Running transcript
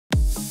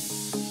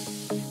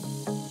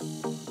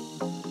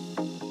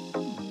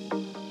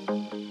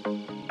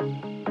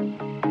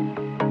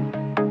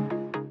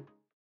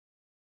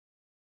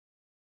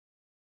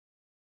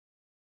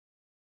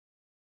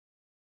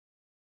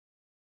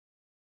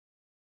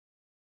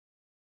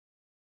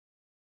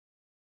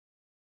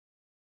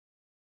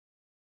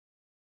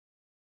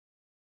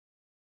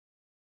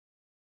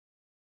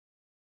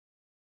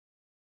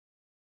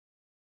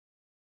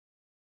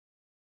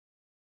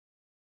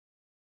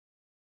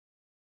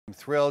I'm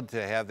thrilled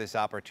to have this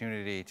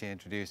opportunity to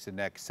introduce the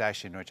next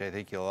session, which I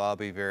think you'll all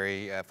be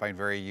find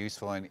very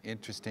useful and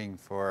interesting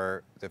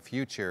for the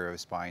future of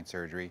spine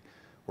surgery.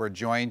 We're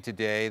joined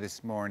today,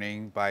 this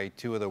morning, by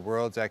two of the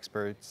world's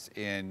experts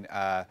in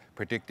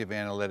predictive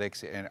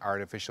analytics and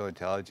artificial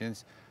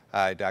intelligence,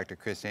 Dr.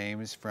 Chris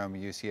Ames from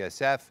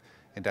UCSF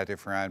and Dr.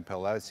 Ferran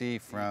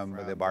Pellici from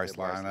the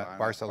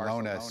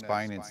Barcelona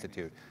Spine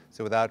Institute.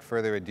 So without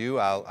further ado,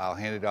 I'll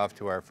hand it off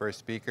to our first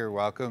speaker.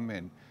 Welcome,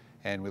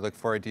 and we look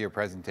forward to your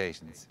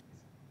presentations.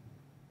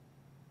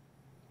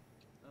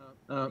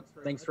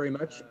 Thanks very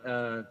much,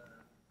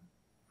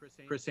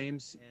 Chris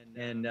Ames,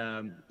 and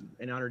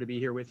an honor to be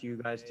here with you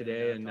guys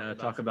today and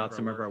talk about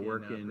some of our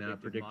work in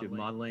predictive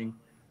modeling.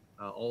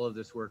 All of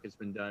this work has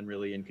been done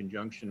really in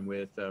conjunction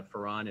with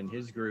Ferran and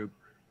his group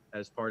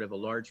as part of a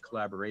large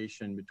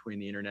collaboration between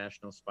the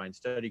International Spine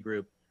Study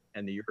Group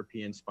and the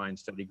European Spine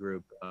Study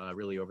Group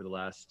really over the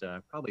last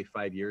probably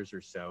 5 years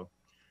or so.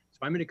 So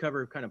I'm going to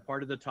cover kind of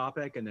part of the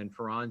topic, and then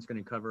Ferran's going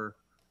to cover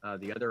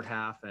the other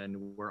half, and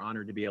we're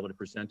honored to be able to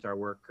present our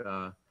work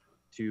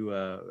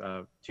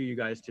to you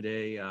guys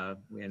today.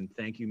 And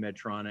thank you,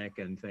 Medtronic,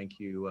 and thank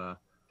you,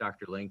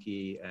 Dr.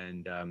 Lenke,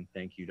 and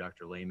thank you,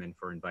 Dr. Lehman,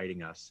 for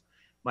inviting us.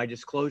 My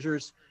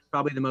disclosures,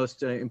 probably the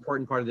most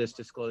important part of this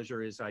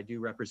disclosure is I do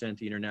represent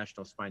the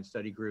International Spine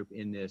Study Group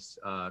in this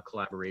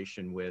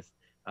collaboration with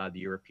the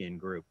European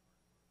group.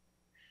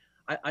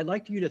 I'd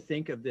like you to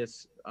think of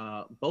this,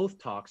 both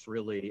talks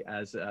really,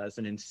 as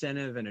an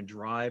incentive and a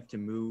drive to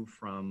move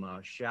from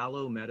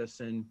shallow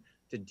medicine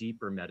to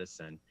deeper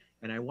medicine.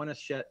 And I want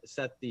to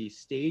set the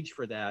stage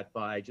for that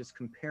by just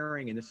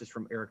comparing, and this is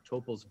from Eric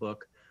Topol's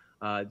book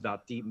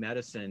about deep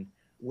medicine,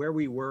 where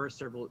we were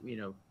several,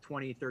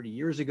 20, 30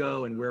 years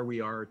ago and where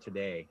we are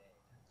today.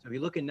 So if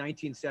you look in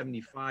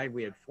 1975,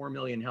 we had 4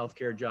 million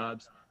healthcare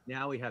jobs.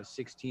 Now we have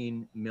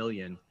 16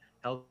 million.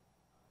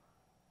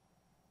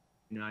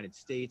 United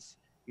States,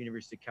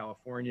 University of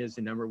California is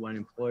the #1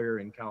 employer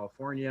in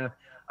California.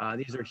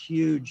 These are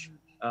huge,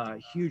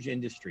 huge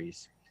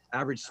industries.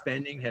 Average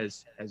spending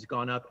has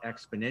gone up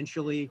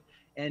exponentially.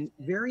 And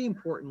very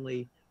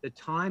importantly, the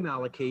time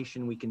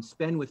allocation we can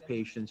spend with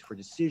patients for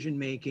decision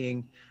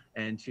making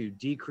and to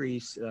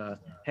decrease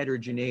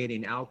heterogeneity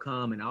in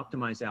outcome and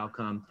optimize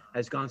outcome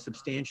has gone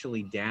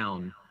substantially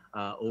down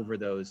over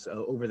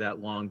that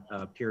long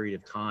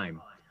period of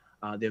time.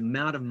 The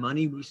amount of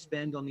money we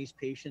spend on these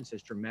patients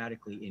has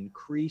dramatically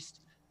increased,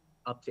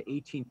 up to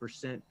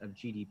 18% of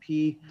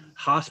GDP.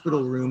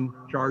 Hospital room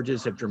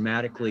charges have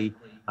dramatically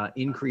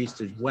increased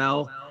as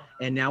well.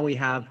 And now we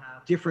have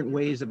different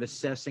ways of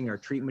assessing our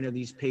treatment of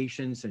these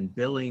patients and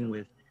billing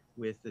with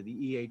the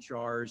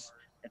EHRs.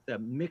 It's a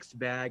mixed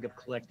bag of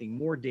collecting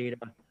more data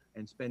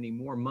and spending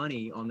more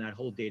money on that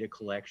whole data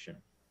collection.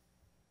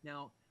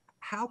 Now,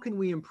 how can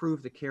we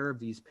improve the care of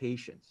these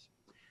patients?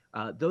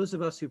 Those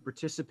of us who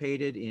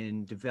participated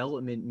in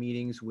development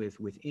meetings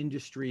with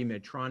industry,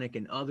 Medtronic,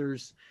 and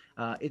others,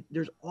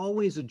 there's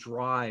always a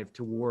drive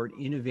toward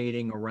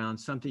innovating around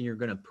something you're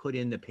going to put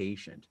in the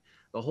patient.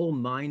 The whole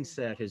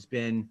mindset has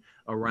been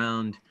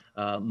around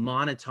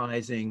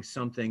monetizing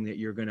something that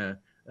you're going to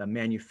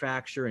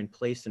manufacture and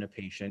place in a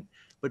patient.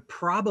 But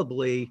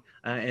probably,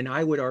 and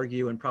I would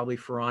argue, and probably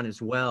Ferran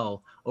as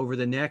well, over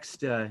the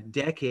next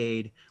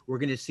decade, we're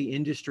going to see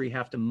industry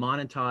have to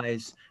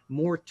monetize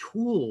more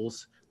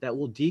tools that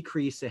will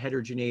decrease the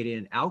heterogeneity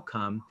in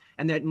outcome.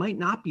 And that might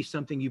not be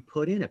something you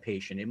put in a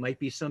patient. It might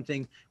be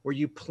something where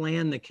you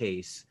plan the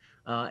case,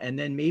 and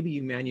then maybe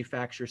you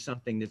manufacture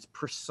something that's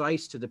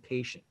precise to the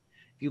patient.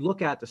 If you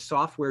look at the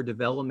software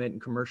development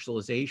and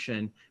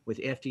commercialization with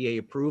FDA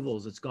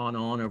approvals that's gone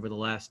on over the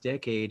last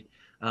decade,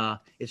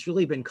 it's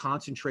really been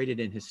concentrated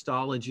in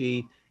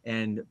histology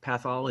and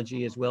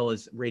pathology as well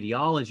as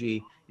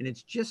radiology, and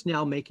it's just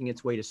now making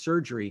its way to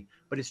surgery,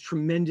 but it's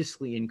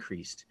tremendously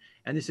increased.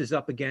 And this is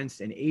up against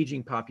an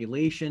aging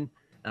population,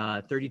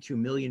 32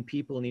 million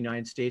people in the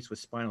United States with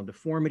spinal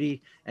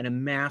deformity, and a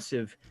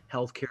massive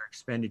healthcare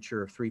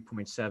expenditure of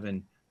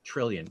 3.7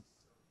 trillion.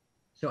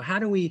 So how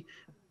do we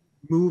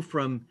move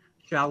from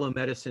shallow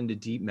medicine to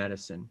deep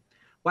medicine?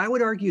 Well, I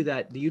would argue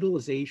that the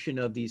utilization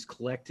of these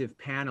collective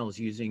panels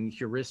using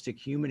heuristic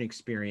human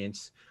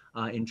experience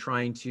in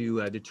trying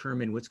to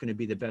determine what's going to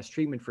be the best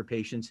treatment for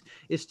patients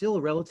is still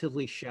a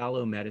relatively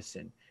shallow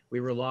medicine.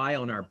 We rely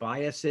on our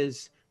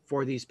biases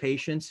for these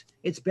patients.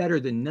 It's better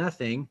than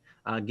nothing,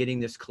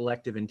 getting this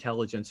collective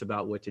intelligence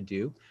about what to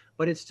do,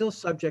 but it's still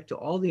subject to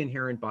all the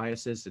inherent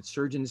biases that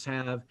surgeons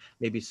have,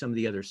 maybe some of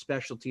the other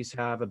specialties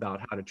have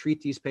about how to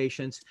treat these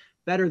patients.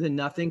 Better than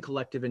nothing,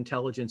 collective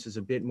intelligence is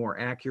a bit more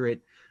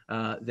accurate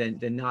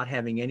than not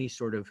having any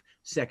sort of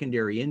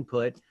secondary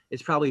input.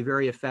 It's probably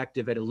very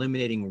effective at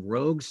eliminating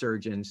rogue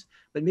surgeons,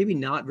 but maybe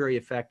not very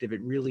effective at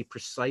really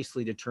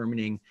precisely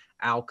determining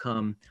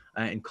outcome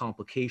and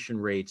complication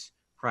rates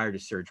prior to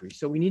surgery.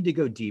 So we need to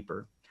go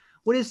deeper.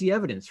 what is the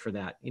evidence for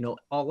that? You know,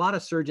 a lot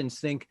of surgeons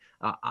think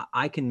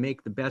I can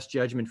make the best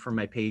judgment for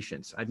my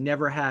patients. I've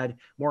never had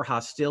more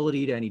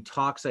hostility to any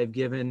talks I've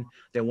given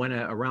that went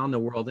around the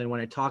world. And when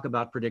I talk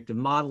about predictive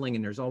modeling,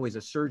 and there's always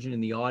a surgeon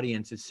in the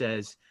audience that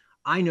says,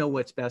 I know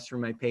what's best for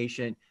my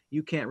patient.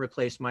 You can't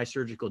replace my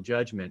surgical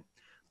judgment.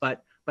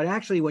 But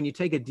actually, when you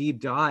take a deep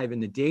dive in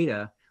the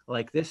data,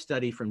 like this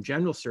study from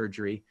general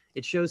surgery,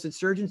 it shows that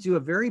surgeons do a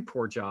very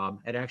poor job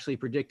at actually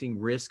predicting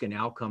risk and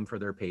outcome for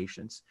their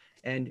patients.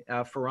 And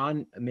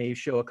Farhan may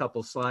show a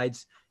couple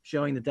slides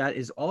showing that that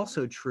is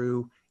also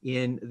true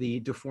in the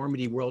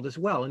deformity world as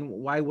well. And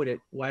why would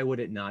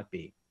it not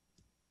be?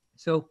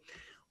 So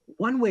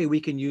one way we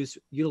can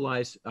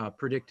utilize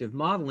predictive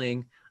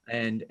modeling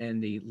and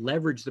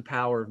leverage the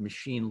power of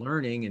machine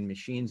learning and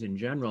machines in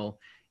general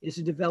is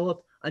to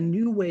develop a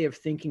new way of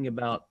thinking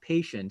about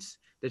patients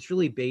that's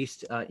really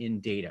based in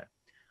data.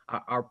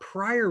 Our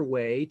prior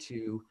way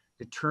to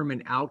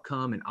determine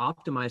outcome and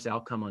optimize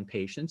outcome on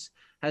patients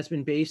has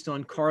been based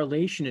on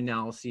correlation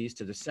analyses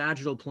to the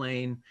sagittal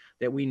plane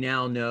that we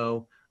now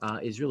know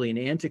is really an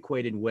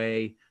antiquated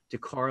way to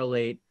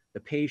correlate the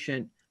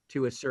patient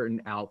to a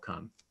certain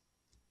outcome.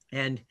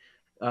 And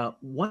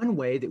one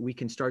way that we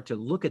can start to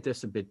look at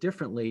this a bit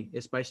differently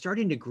is by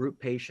starting to group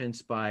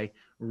patients by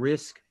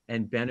risk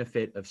and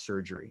benefit of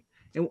surgery.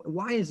 And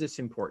why is this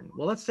important?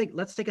 Well, let's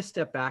take a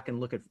step back and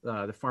look at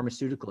the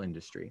pharmaceutical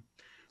industry.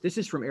 This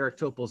is from Eric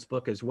Topol's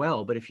book as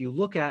well, but if you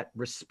look at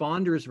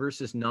responders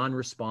versus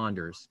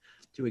non-responders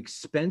to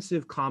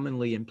expensive,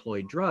 commonly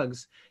employed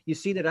drugs, you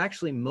see that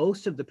actually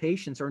most of the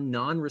patients are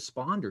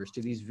non-responders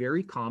to these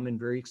very common,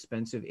 very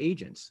expensive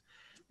agents.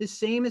 The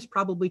same is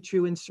probably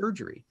true in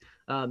surgery.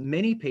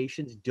 Many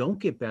patients don't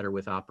get better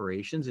with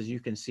operations, as you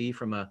can see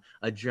from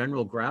a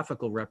general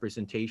graphical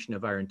representation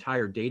of our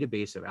entire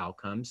database of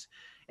outcomes.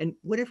 And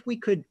what if we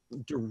could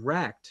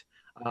direct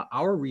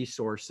our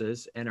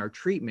resources and our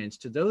treatments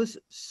to those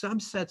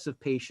subsets of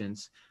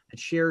patients that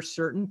share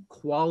certain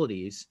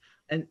qualities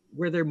and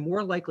where they're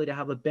more likely to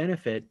have a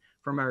benefit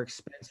from our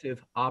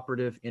expensive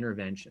operative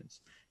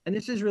interventions? And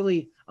this is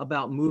really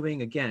about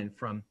moving, again,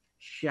 from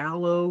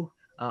shallow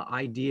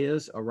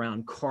ideas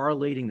around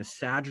correlating the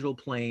sagittal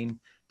plane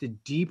to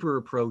deeper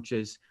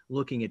approaches,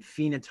 looking at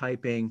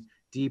phenotyping,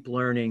 deep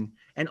learning,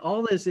 and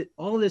all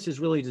of this is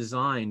really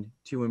designed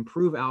to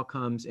improve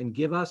outcomes and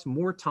give us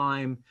more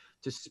time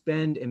to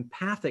spend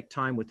empathic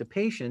time with the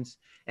patients,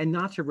 and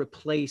not to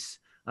replace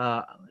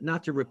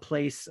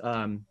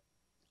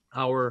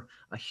our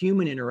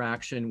human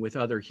interaction with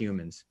other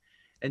humans.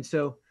 And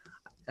so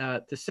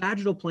the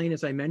sagittal plane,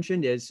 as I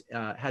mentioned,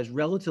 has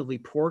relatively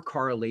poor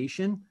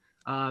correlation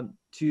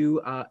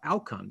to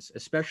outcomes,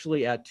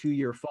 especially at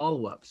 2-year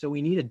follow-up. So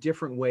we need a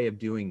different way of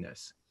doing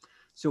this.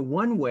 So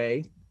one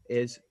way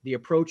is the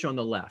approach on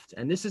the left.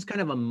 And this is kind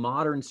of a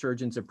modern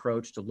surgeon's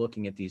approach to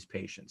looking at these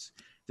patients.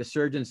 The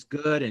surgeon's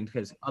good and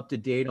is up to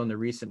date on the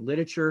recent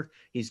literature.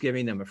 He's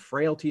giving them a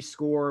frailty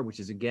score, which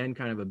is again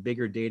kind of a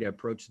bigger data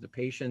approach to the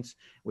patients,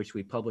 which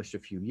we published a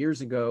few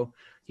years ago.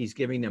 He's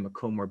giving them a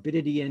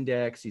comorbidity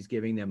index. He's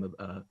giving them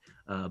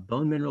a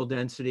bone mineral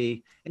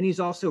density. And he's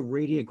also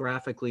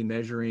radiographically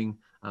measuring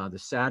the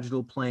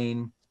sagittal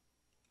plane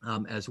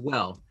as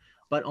well.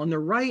 But on the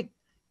right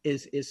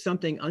is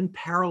something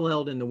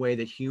unparalleled in the way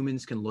that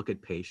humans can look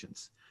at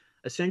patients.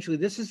 Essentially,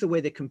 this is the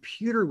way the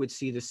computer would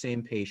see the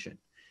same patient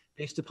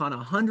based upon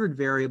 100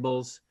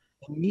 variables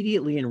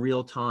immediately in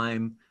real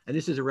time. And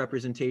this is a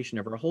representation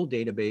of our whole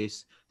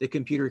database. The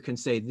computer can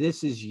say,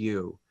 this is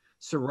you,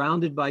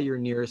 surrounded by your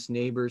nearest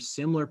neighbors,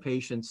 similar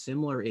patients,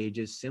 similar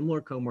ages, similar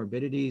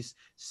comorbidities,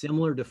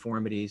 similar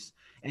deformities,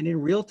 and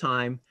in real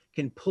time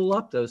can pull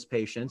up those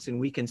patients, and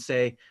we can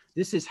say,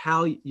 this is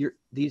how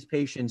these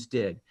patients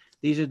did.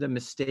 These are the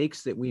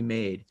mistakes that we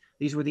made.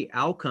 These were the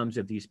outcomes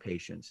of these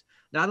patients.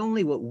 Not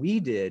only what we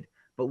did,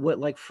 but what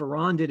like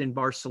Farhan did in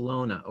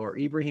Barcelona or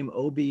Ibrahim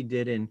Obi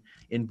did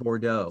in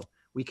Bordeaux.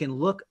 We can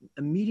look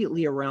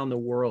immediately around the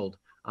world.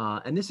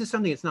 And this is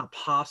something that's not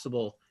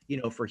possible,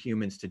 for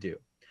humans to do.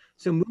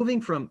 So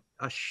moving from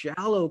a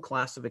shallow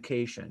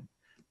classification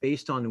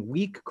based on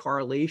weak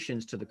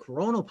correlations to the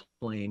coronal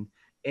plane,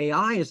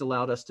 AI has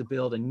allowed us to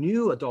build a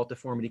new adult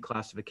deformity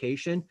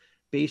classification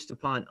based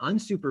upon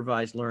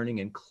unsupervised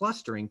learning and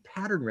clustering,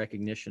 pattern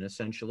recognition,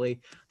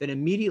 essentially, that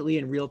immediately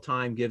in real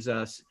time gives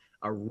us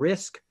a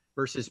risk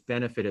versus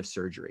benefit of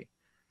surgery.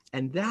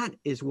 And that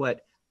is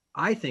what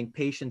I think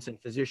patients and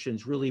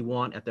physicians really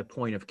want at the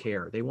point of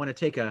care. They want to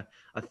take a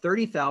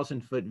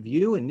 30,000-foot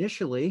view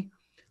initially,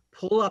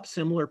 pull up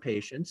similar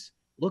patients,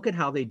 look at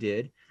how they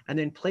did, and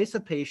then place a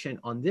patient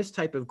on this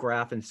type of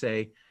graph and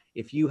say,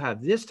 if you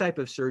have this type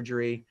of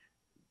surgery,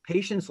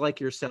 patients like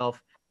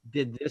yourself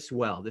did this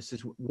well. This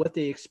is what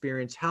they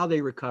experienced, how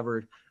they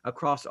recovered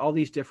across all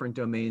these different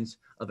domains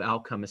of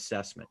outcome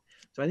assessment.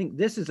 So I think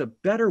this is a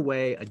better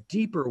way, a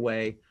deeper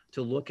way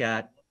to look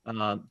at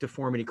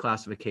deformity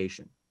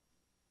classification.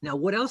 Now,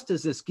 what else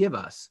does this give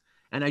us?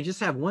 And I just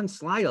have one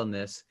slide on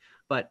this,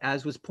 but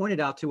as was pointed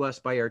out to us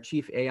by our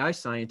chief AI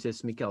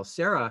scientist, Mikel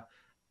Serra,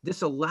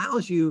 this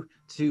allows you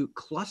to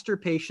cluster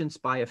patients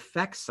by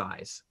effect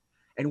size.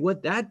 And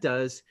what that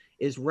does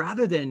is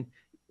rather than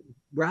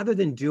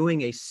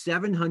doing a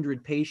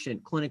 700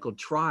 patient clinical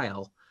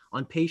trial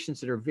on patients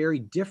that are very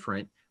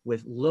different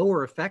with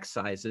lower effect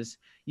sizes,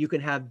 you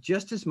can have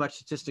just as much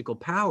statistical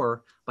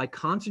power by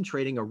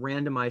concentrating a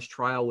randomized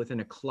trial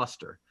within a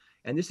cluster.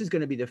 And this is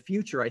going to be the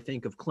future, I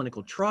think, of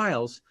clinical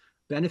trials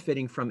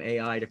benefiting from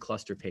AI to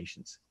cluster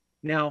patients.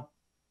 Now,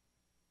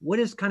 what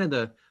is kind of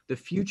the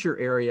future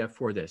area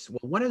for this?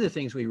 Well, one of the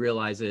things we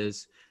realize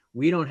is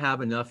we don't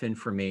have enough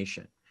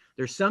information.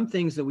 There's some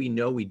things that we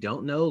know we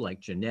don't know, like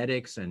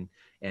genetics and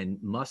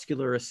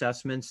muscular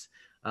assessments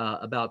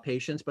about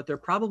patients, but there are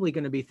probably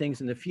going to be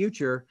things in the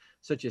future,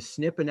 such as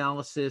SNP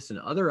analysis and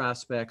other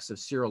aspects of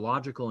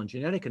serological and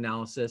genetic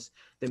analysis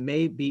that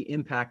may be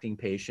impacting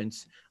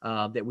patients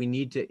that we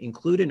need to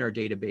include in our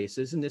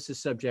databases, and this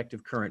is subject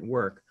of current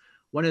work.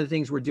 One of the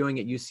things we're doing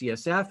at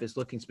UCSF is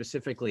looking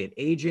specifically at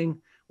aging.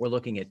 We're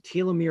looking at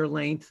telomere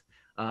length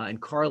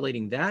and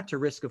correlating that to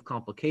risk of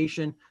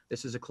complication.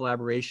 This is a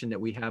collaboration that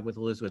we have with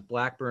Elizabeth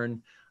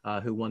Blackburn,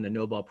 who won the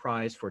Nobel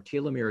Prize for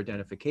telomere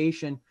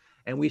identification.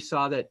 And we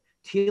saw that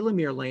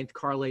telomere length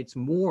correlates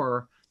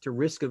more to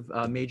risk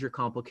of major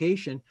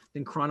complication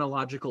than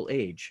chronological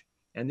age.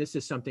 And this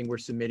is something we're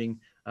submitting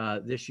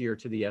this year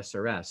to the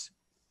SRS.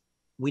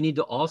 We need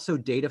to also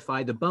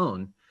datafy the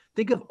bone.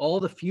 Think of all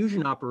the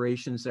fusion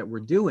operations that we're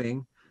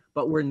doing,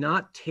 but we're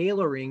not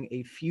tailoring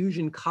a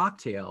fusion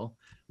cocktail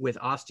with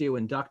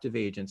osteoinductive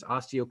agents,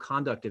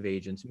 osteoconductive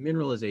agents,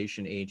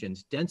 mineralization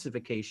agents,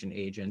 densification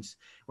agents.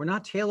 We're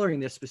not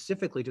tailoring this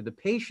specifically to the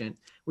patient.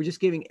 We're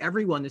just giving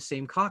everyone the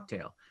same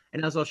cocktail.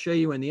 And as I'll show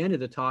you in the end of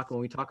the talk, when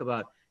we talk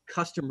about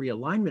custom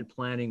realignment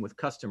planning with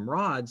custom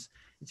rods,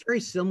 it's very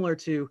similar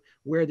to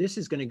where this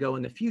is going to go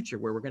in the future,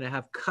 where we're going to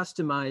have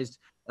customized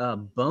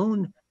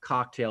bone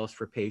cocktails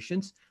for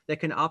patients that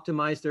can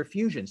optimize their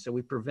fusion. So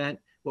we prevent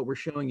what we're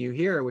showing you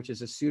here, which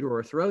is a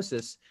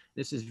pseudoarthrosis.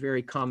 This is a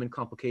very common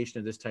complication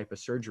of this type of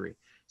surgery.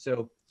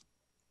 So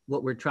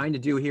what we're trying to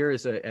do here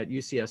is at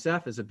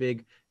UCSF is a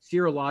big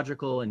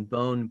serological and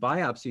bone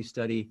biopsy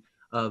study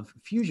of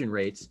fusion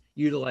rates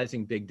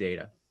utilizing big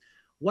data.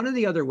 One of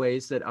the other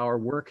ways that our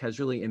work has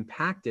really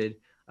impacted,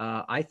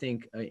 I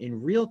think,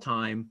 in real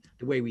time,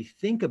 the way we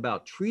think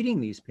about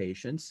treating these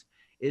patients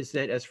is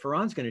that, as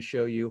Farhan's going to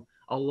show you,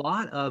 a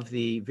lot of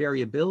the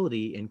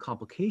variability in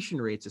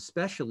complication rates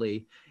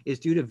especially is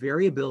due to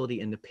variability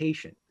in the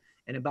patient.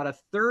 And about a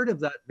third of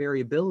that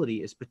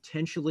variability is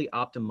potentially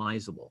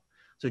optimizable.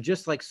 So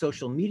just like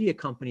social media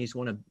companies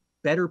want to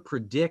better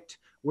predict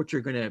what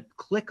you're going to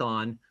click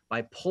on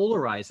by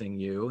polarizing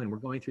you, and we're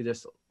going through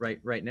this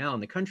right now in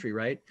the country,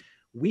 right?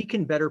 We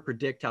can better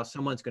predict how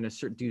someone's going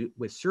to do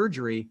with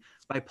surgery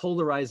by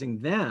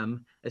polarizing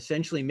them,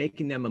 essentially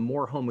making them a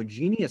more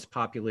homogeneous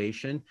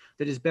population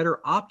that is better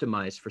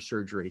optimized for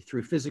surgery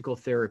through physical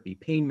therapy,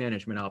 pain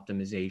management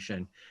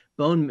optimization,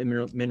 bone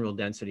mineral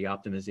density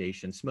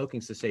optimization,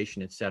 smoking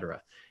cessation, et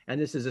cetera. And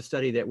this is a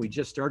study that we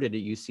just started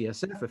at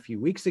UCSF a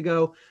few weeks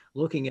ago,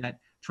 looking at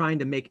trying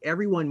to make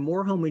everyone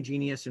more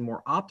homogeneous and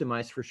more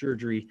optimized for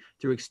surgery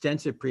through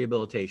extensive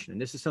prehabilitation. And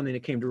this is something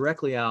that came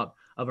directly out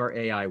of our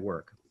AI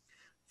work.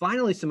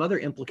 Finally, some other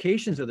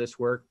implications of this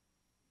work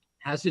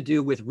has to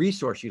do with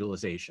resource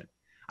utilization.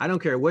 I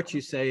don't care what you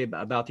say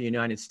about the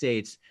United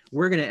States,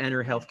 we're going to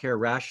enter healthcare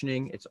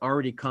rationing. It's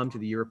already come to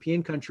the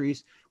European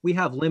countries. We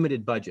have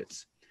limited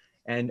budgets.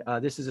 And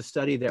this is a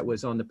study that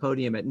was on the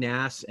podium at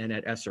NAS and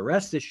at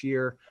SRS this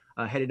year,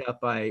 headed up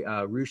by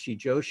Rushi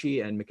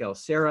Joshi and Miguel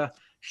Serra,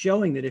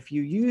 showing that if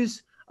you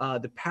use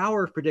the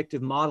power of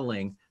predictive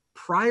modeling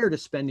prior to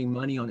spending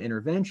money on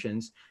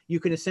interventions, you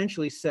can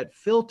essentially set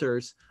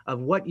filters of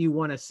what you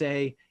want to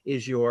say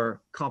is your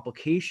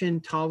complication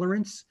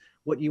tolerance,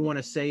 what you want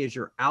to say is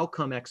your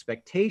outcome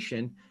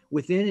expectation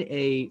within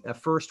a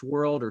first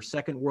world or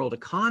second world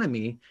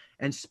economy,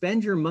 and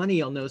spend your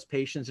money on those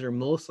patients that are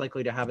most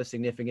likely to have a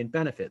significant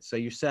benefit. So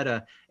you set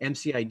a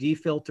MCID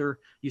filter,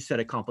 you set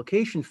a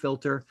complication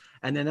filter,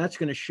 and then that's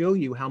going to show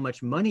you how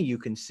much money you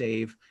can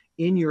save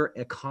in your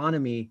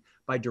economy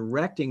by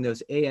directing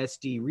those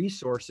ASD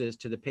resources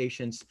to the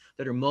patients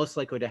that are most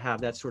likely to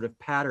have that sort of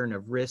pattern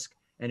of risk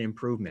and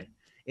improvement.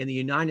 In the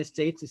United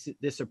States,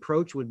 this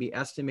approach would be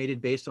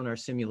estimated based on our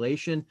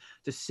simulation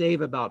to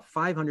save about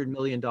 $500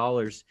 million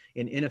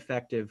in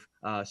ineffective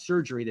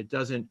surgery that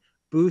doesn't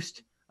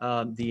boost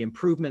the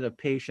improvement of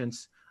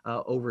patients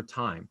over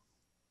time.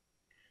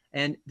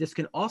 And this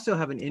can also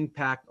have an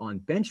impact on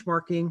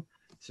benchmarking.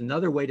 It's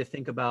another way to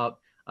think about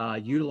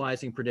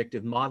utilizing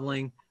predictive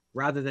modeling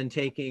rather than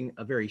taking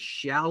a very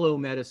shallow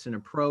medicine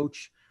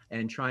approach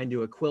and trying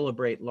to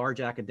equilibrate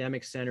large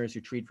academic centers who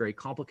treat very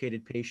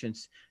complicated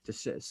patients to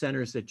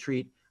centers that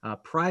treat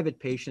private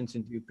patients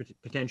and do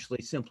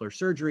potentially simpler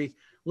surgery.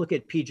 Look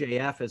at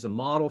PJF as a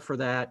model for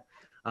that.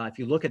 If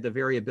you look at the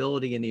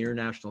variability in the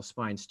International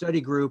Spine Study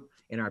Group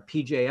and our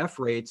PJF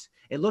rates,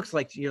 it looks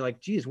like you're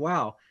like, geez,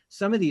 wow,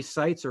 some of these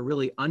sites are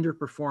really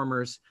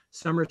underperformers.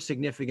 Some are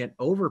significant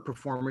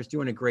overperformers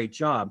doing a great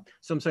job.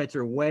 Some sites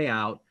are way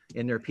out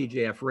in their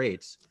PJF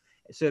rates.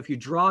 So if you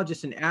draw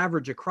just an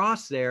average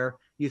across there,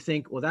 you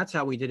think, well, that's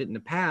how we did it in the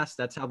past.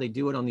 That's how they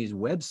do it on these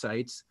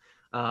websites.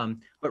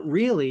 But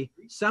really,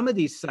 some of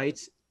these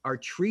sites are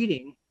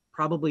treating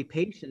probably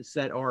patients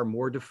that are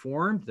more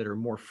deformed, that are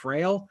more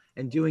frail,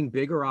 and doing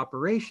bigger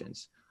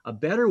operations. A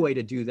better way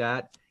to do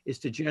that is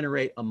to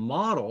generate a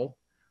model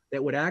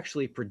that would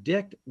actually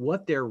predict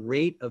what their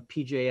rate of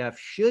PJF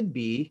should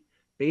be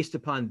based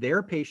upon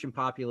their patient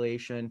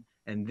population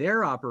and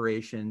their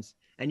operations.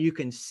 And you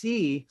can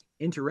see,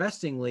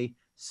 interestingly,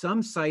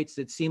 some sites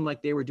that seemed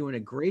like they were doing a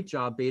great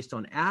job based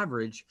on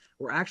average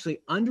were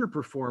actually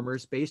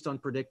underperformers based on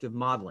predictive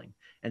modeling.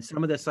 And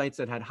some of the sites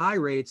that had high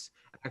rates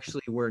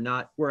actually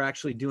were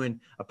actually doing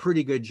a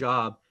pretty good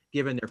job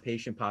given their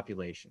patient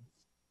population.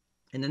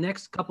 In the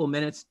next couple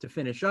minutes to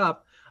finish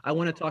up, I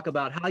want to talk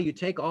about how you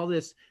take all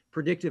this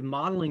predictive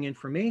modeling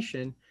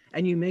information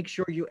and you make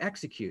sure you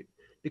execute.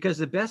 Because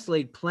the best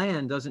laid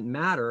plan doesn't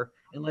matter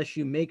unless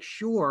you make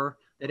sure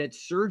that at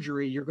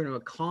surgery, you're going to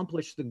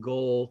accomplish the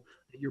goal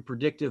that your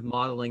predictive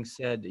modeling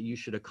said that you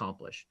should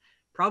accomplish.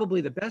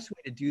 Probably the best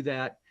way to do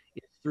that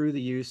is through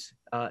the use,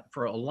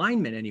 for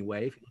alignment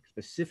anyway, if you look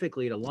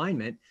specifically at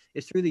alignment,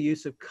 is through the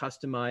use of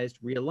customized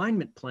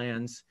realignment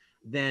plans,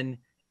 then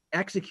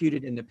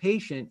executed in the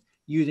patient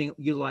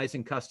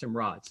utilizing custom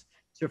rods.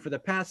 So for the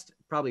past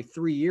probably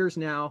 3 years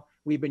now,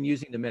 we've been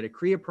using the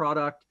Medicrea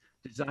product,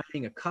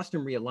 designing a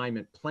custom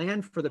realignment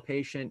plan for the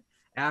patient.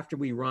 After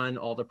we run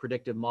all the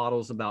predictive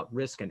models about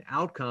risk and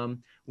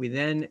outcome, we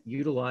then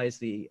utilize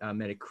the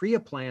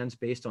Medicrea plans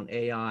based on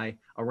AI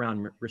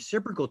around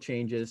reciprocal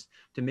changes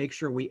to make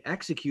sure we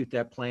execute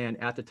that plan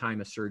at the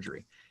time of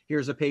surgery.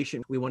 Here's a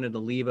patient we wanted to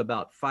leave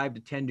about 5 to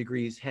 10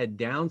 degrees head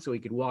down so he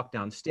could walk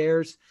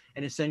downstairs.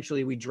 And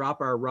essentially we drop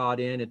our rod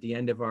in at the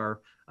end of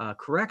our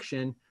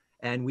correction,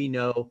 and we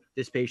know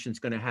this patient's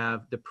going to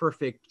have the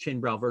perfect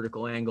chin-brow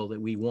vertical angle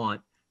that we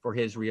want for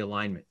his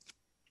realignment.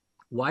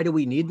 Why do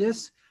we need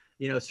this?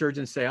 You know,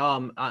 surgeons say,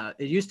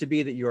 it used to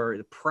be that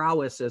your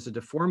prowess as a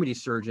deformity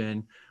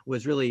surgeon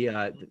was really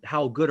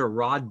how good a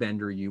rod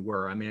bender you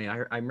were. I mean,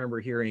 I remember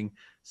hearing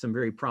some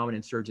very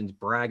prominent surgeons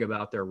brag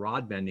about their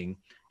rod bending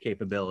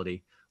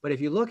capability. But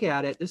if you look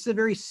at it, this is a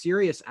very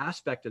serious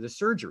aspect of the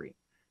surgery.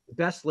 The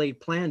best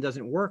laid plan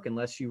doesn't work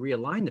unless you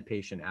realign the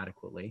patient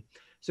adequately.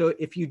 So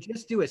if you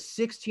just do a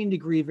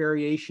 16-degree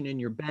variation in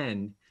your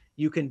bend,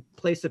 you can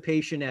place the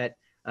patient at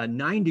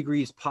 9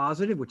 degrees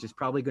positive, which is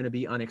probably going to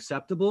be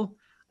unacceptable.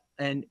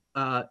 And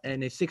a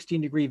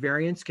 16-degree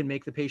variance can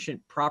make the patient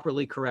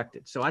properly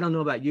corrected. So I don't know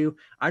about you.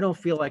 I don't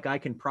feel like I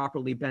can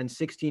properly bend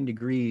 16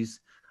 degrees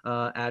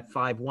at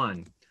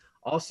 5'1".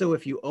 Also,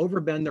 if you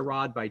overbend the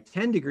rod by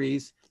 10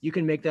 degrees, you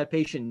can make that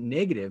patient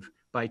negative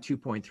by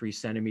 2.3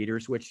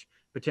 centimeters, which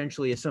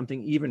potentially is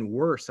something even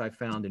worse I've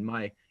found in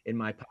my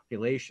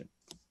population.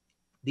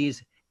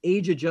 These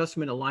age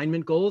adjustment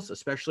alignment goals,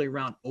 especially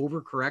around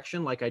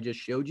overcorrection, like I just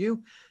showed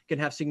you, can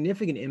have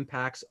significant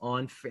impacts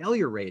on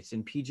failure rates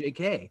in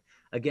PJK.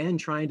 Again,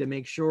 trying to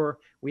make sure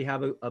we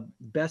have a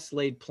best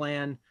laid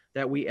plan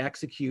that we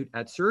execute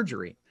at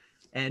surgery.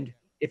 And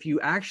if you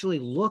actually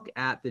look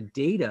at the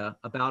data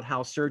about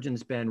how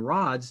surgeons bend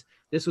rods,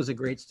 this was a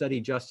great study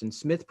Justin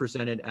Smith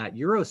presented at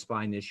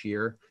Eurospine this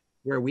year,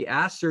 where we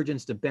asked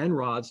surgeons to bend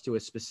rods to a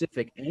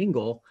specific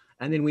angle,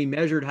 and then we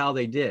measured how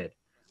they did.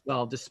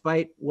 Well,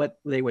 despite what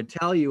they would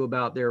tell you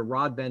about their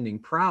rod bending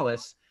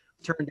prowess,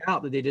 turned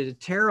out that they did a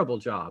terrible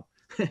job.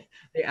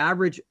 They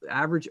average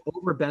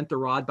overbent the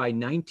rod by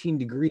 19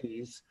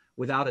 degrees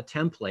without a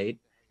template.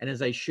 And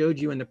as I showed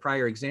you in the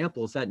prior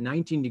examples, that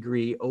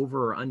 19-degree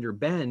over or under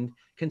bend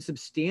can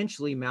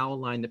substantially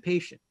malalign the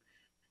patient.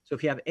 So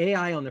if you have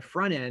AI on the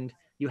front end,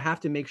 you have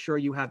to make sure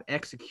you have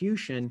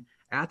execution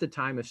at the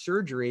time of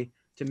surgery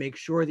to make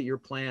sure that your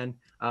plan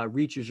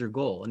reaches your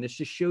goal. And this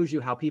just shows you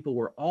how people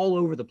were all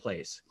over the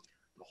place.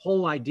 The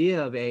whole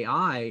idea of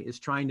AI is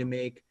trying to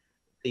make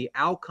the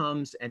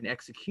outcomes and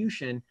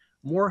execution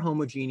more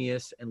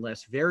homogeneous and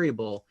less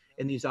variable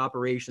in these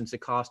operations that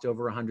cost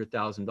over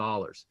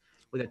 $100,000.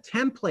 With a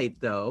template,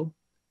 though,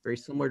 very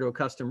similar to a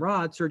custom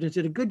rod, surgeons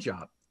did a good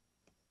job.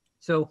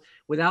 So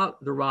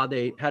without the rod,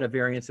 they had a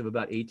variance of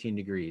about 18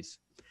 degrees.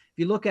 If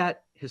you look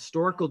at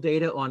historical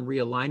data on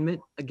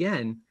realignment,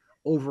 again,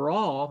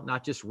 overall,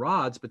 not just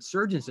rods, but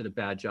surgeons did a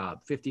bad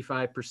job.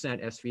 55%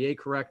 SVA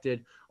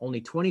corrected,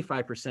 only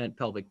 25%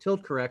 pelvic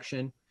tilt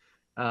correction.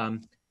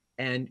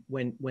 And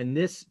when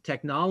this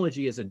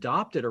technology is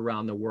adopted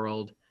around the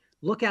world,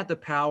 look at the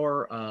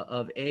power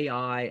of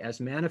AI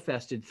as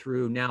manifested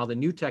through now the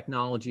new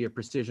technology of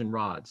precision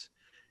rods.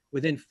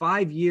 Within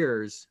 5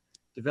 years,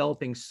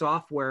 developing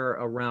software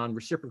around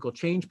reciprocal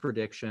change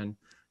prediction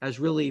has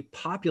really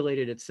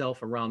populated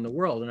itself around the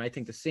world. And I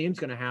think the same is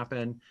going to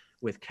happen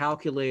with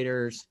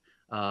calculators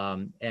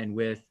and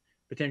with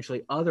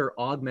potentially other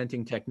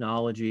augmenting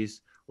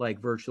technologies like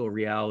virtual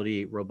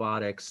reality,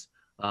 robotics,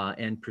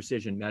 and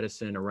precision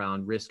medicine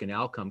around risk and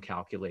outcome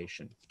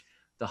calculation.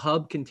 The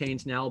hub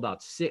contains now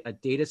about a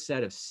data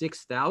set of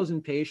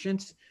 6,000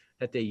 patients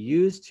that they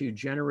use to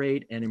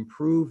generate and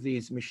improve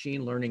these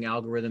machine learning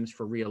algorithms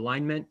for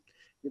realignment.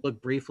 We look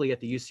briefly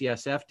at the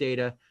UCSF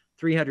data,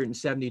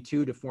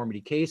 372 deformity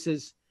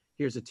cases.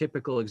 Here's a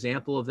typical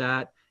example of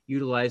that,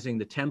 utilizing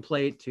the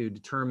template to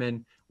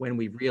determine when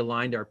we've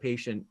realigned our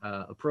patient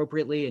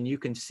appropriately. And you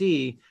can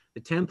see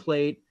the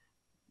template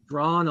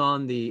drawn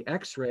on the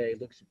X-ray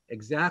looks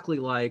exactly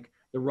like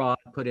the rod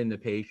put in the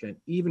patient,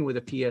 even with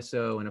a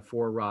PSO and a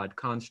 4-rod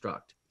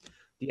construct.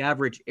 The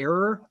average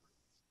error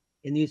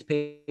in these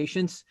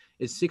patients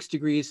is 6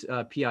 degrees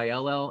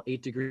PILL,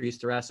 8 degrees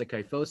thoracic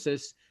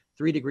kyphosis,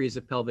 3 degrees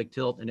of pelvic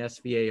tilt, and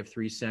SVA of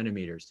 3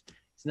 centimeters.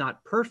 It's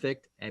not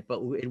perfect,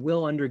 but it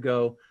will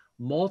undergo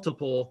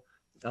multiple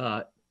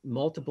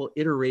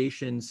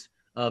iterations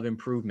of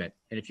improvement.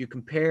 And if you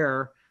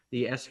compare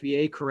the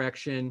SVA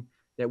correction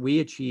that we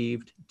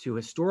achieved to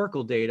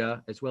historical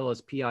data, as well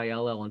as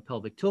PILL and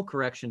pelvic tilt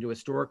correction to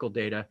historical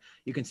data,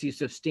 you can see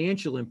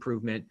substantial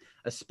improvement,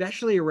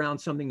 especially around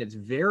something that's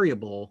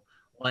variable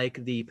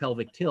like the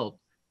pelvic tilt,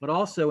 but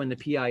also in the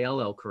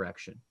PILL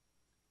correction.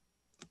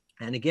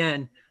 And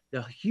again,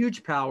 the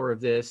huge power of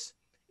this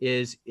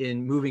is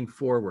in moving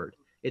forward.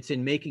 It's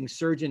in making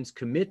surgeons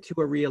commit to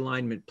a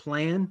realignment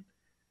plan,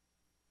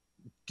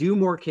 do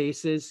more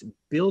cases,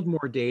 build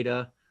more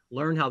data,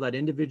 learn how that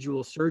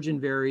individual surgeon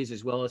varies,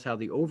 as well as how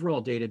the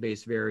overall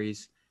database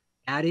varies,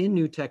 add in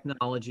new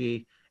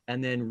technology,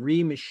 and then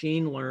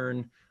re-machine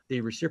learn the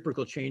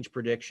reciprocal change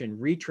prediction,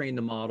 retrain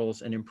the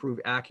models, and improve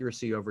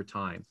accuracy over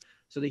time.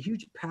 So the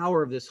huge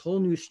power of this whole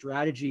new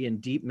strategy in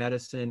deep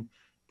medicine,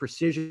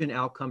 precision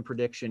outcome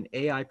prediction,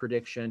 AI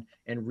prediction,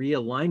 and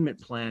realignment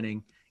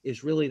planning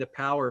is really the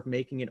power of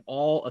making it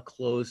all a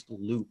closed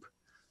loop.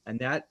 And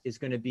that is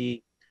going to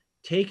be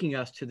taking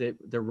us to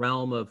the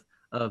realm of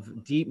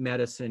deep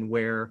medicine,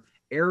 where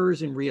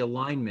errors in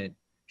realignment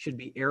should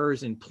be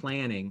errors in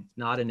planning,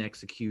 not in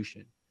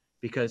execution,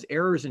 because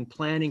errors in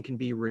planning can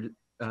be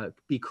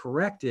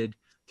corrected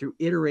through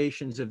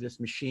iterations of this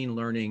machine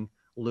learning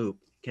loop,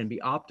 can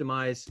be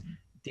optimized,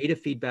 data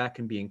feedback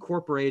can be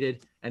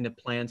incorporated, and the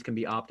plans can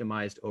be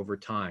optimized over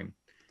time.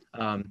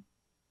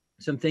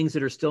 Some things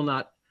that are still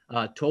not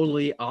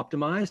totally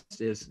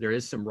optimized is there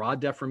is some rod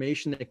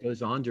deformation that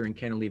goes on during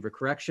cantilever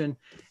correction,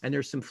 and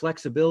there's some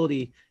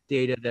flexibility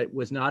data that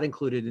was not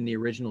included in the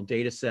original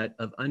data set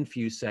of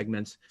unfused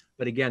segments.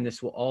 But again,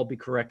 this will all be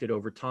corrected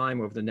over time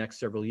over the next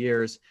several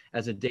years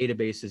as a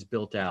database is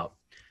built out.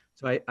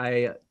 So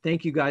I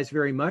thank you guys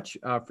very much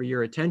for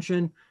your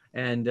attention,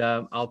 and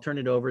I'll turn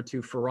it over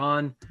to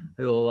Farhan,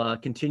 who will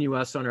continue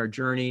us on our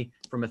journey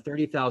from a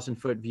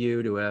 30,000-foot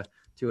view to a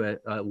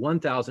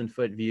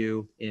 1,000-foot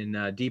view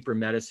in deeper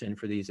medicine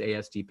for these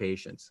ASD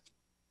patients.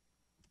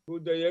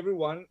 Good day,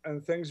 everyone,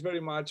 and thanks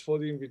very much for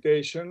the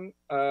invitation.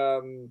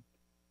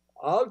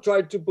 I'll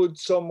try to put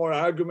some more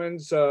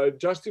arguments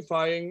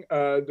justifying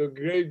the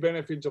great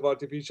benefits of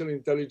artificial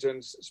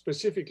intelligence,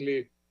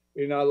 specifically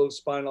in adult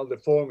spinal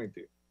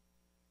deformity.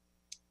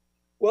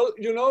 Well,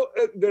 you know,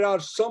 there are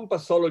some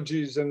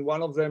pathologies, and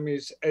one of them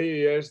is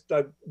AAS,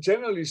 that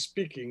generally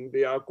speaking,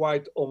 they are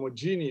quite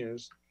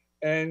homogeneous,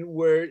 and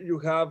where you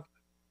have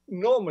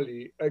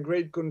normally a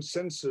great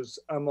consensus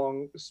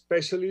among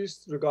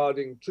specialists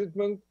regarding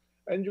treatment,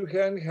 and you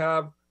can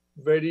have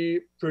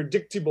very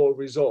predictable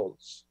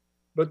results.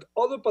 But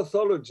other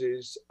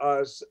pathologies,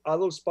 as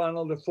adult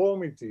spinal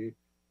deformity,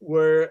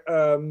 where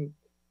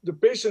the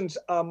patients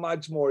are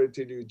much more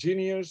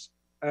heterogeneous,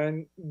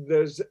 and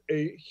there's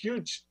a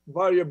huge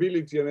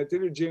variability and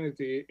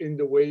heterogeneity in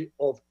the way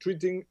of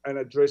treating and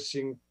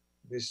addressing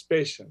these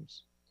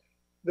patients.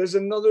 There's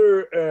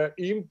another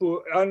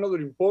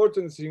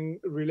important thing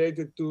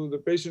related to the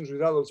patients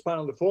with adult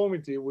spinal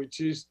deformity, which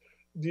is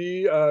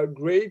the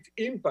great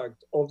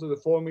impact of the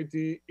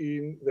deformity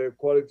in their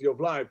quality of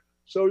life.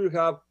 So you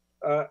have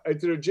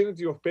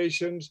heterogeneity of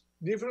patients,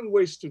 different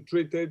ways to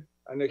treat it,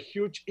 and a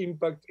huge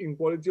impact in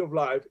quality of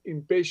life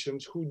in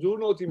patients who do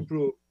not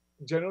improve,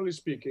 generally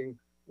speaking,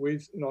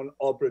 with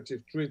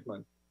non-operative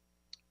treatment.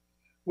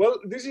 Well,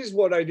 this is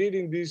what I did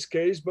in this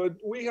case, but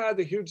we had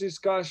a huge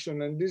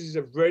discussion, and this is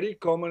a very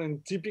common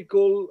and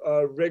typical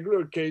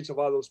regular case of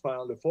adult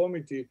spinal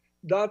deformity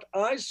that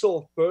I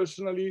solved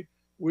personally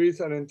with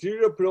an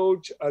anterior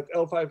approach at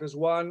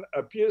L5S1,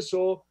 a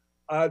PSO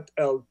at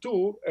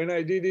L2, and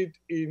I did it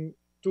in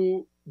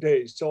 2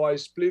 days. So I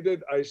split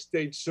it, I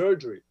staged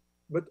surgery.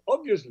 But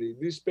obviously,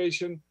 this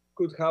patient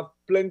could have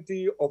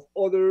plenty of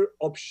other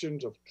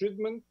options of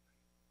treatment,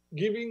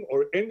 giving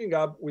or ending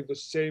up with the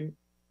same,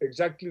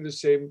 exactly the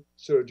same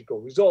surgical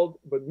result,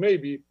 but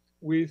maybe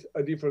with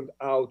a different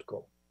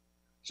outcome.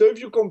 So if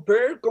you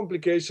compare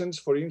complications,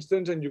 for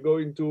instance, and you go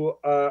into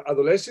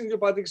adolescent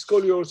idiopathic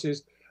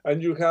scoliosis,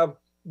 and you have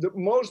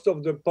most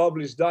of the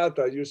published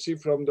data you see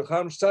from the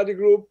harm study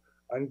group,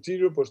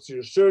 anterior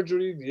posterior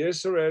surgery, the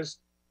SRS,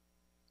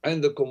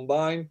 and the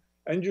combined,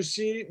 and you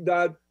see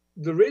that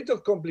the rate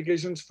of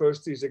complications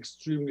first is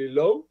extremely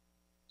low,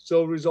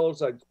 so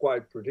results are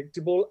quite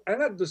predictable,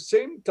 and at the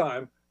same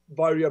time,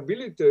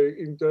 variability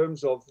in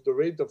terms of the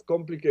rate of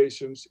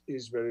complications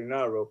is very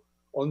narrow.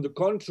 On the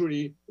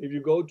contrary, if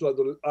you go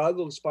to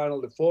adult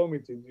spinal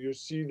deformity, you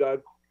see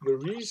that the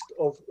risk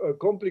of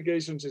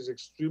complications is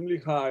extremely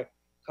high,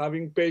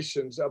 having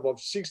patients above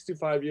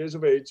 65 years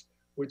of age,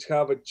 which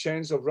have a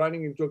chance of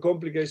running into a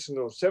complication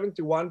of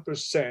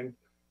 71%,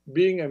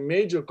 being a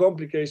major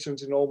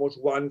complications in almost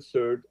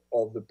 1/3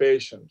 of the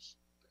patients.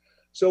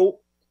 So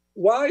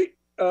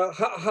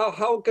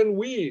how can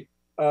we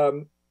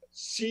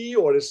see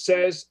or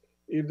assess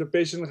if the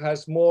patient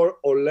has more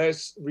or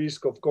less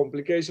risk of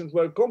complications?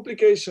 Well,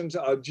 complications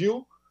are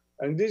due,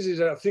 and this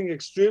is, I think,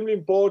 extremely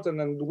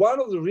important. And one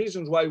of the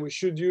reasons why we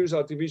should use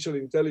artificial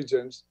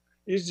intelligence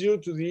is due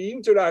to the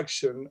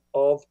interaction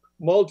of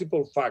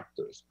multiple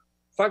factors.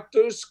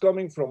 Factors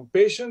coming from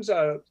patients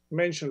are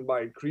mentioned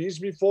by Chris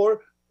before.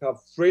 You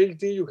have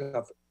frailty, you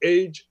have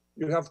age,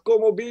 you have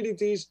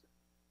comorbidities,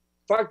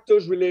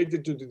 factors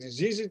related to the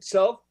disease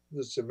itself,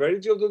 the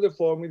severity of the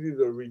deformity,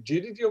 the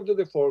rigidity of the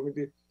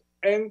deformity,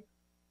 and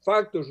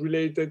factors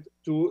related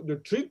to the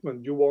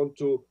treatment you want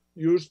to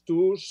use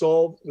to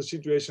solve the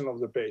situation of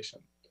the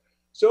patient.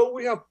 So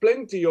we have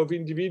plenty of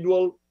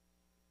individual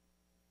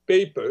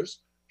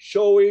papers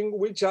showing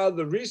which are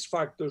the risk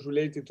factors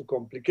related to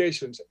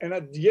complications. And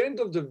at the end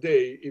of the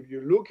day, if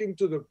you look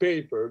into the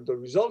paper, the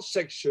results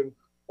section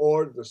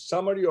or the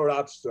summary or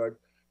abstract,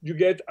 you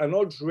get an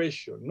odds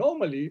ratio.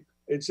 Normally,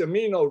 it's a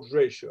mean odds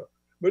ratio.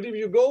 But if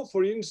you go,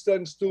 for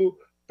instance, to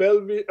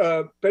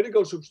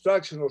pedicle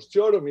subtraction or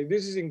osteotomy,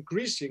 this is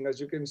increasing, as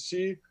you can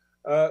see,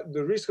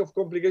 the risk of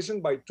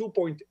complication by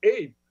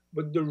 2.8.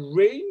 But the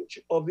range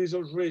of this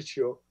odds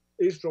ratio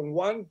is from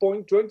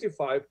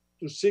 1.25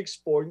 to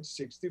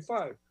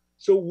 6.65.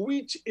 So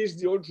which is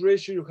the odds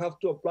ratio you have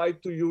to apply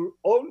to your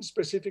own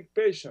specific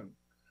patient?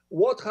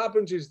 What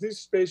happens is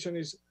this patient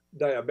is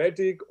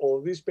diabetic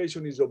or this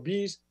patient is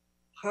obese?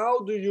 How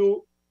do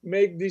you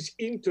make these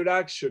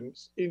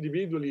interactions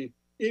individually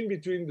in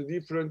between the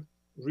different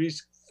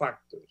risk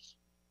factors?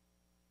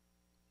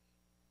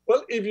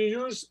 Well, if you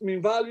use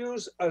mean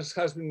values, as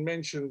has been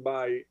mentioned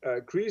by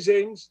Chris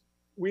Ames,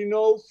 we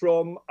know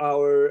from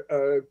our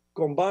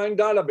combined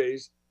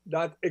database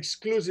that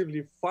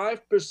exclusively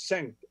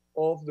 5%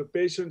 of the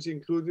patients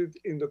included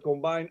in the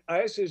combined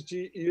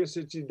ISSG,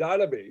 ESSG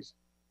database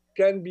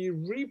can be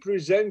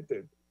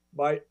represented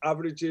by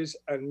averages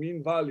and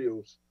mean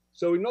values.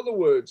 So in other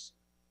words,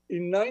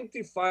 in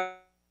 95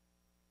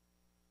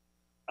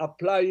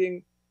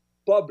 applying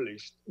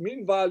published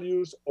mean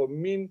values or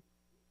mean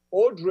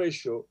odds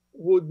ratio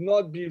would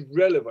not be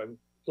relevant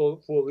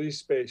for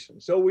these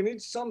patients. So we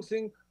need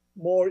something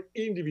more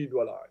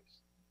individualized.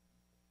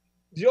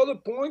 The other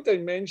point I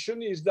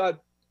mentioned is that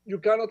you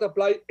cannot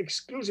apply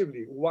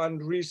exclusively one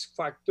risk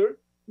factor.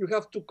 You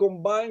have to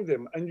combine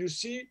them. And you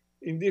see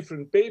in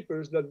different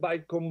papers that by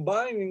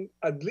combining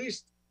at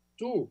least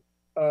two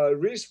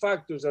risk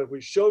factors that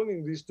we've shown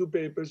in these two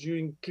papers, you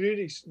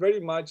increase very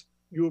much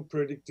your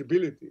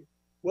predictability.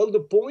 Well,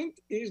 the point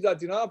is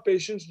that in our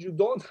patients, you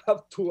don't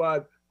have to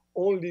add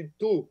only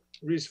two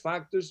risk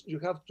factors. You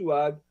have to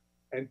add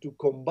and to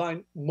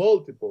combine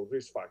multiple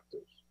risk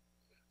factors.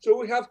 So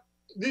we have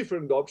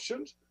different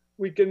options.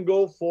 We can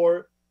go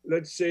for,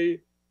 let's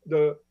say,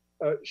 the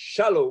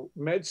shallow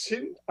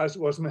medicine, as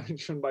was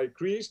mentioned by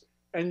Chris,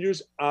 and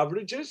use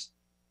averages.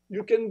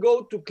 You can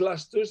go to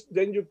clusters,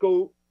 then you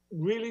go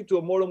really to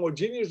a more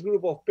homogeneous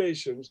group of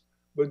patients,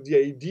 but the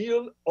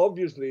ideal,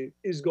 obviously,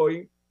 is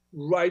going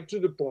right to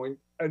the point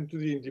and to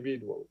the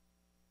individual.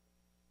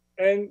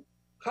 And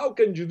how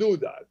can you do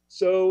that?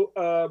 So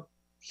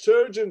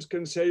surgeons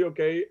can say,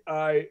 okay,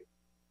 I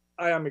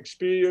am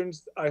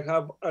experienced, I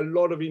have a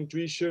lot of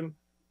intuition,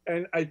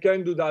 and I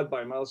can do that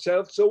by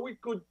myself. So we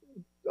could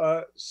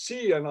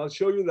see, and I'll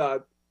show you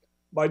that,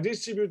 by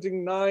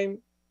distributing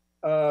 9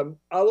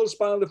 adult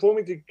spinal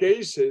deformity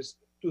cases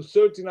to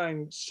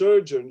 39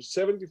 surgeons,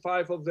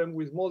 75 of them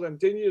with more than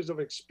 10 years of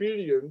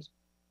experience,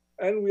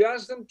 and we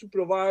asked them to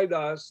provide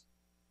us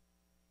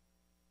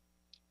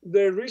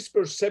their risk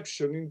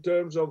perception in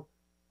terms of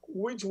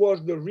which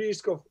was the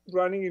risk of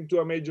running into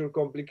a major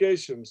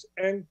complications.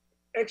 And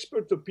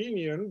expert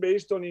opinion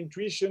based on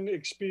intuition,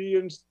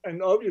 experience,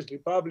 and obviously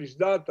published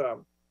data,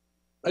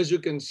 as you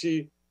can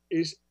see,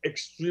 is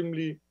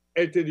extremely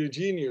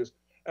heterogeneous.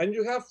 And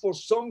you have for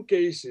some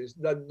cases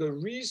that the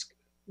risk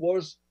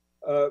was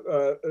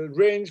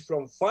ranged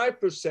from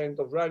 5%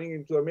 of running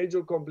into a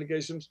major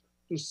complications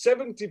to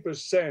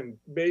 70%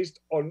 based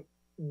on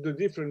the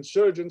different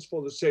surgeons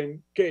for the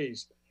same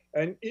case.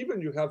 And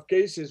even you have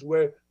cases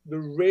where the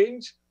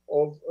range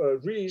of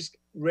risk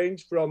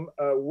range from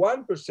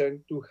 1%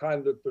 to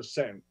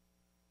 100%.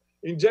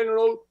 In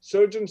general,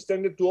 surgeons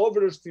tended to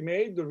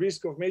overestimate the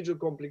risk of major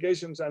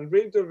complications and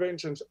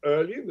reinterventions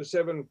early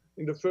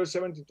in the first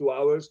 72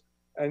 hours,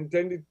 and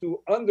tended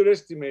to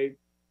underestimate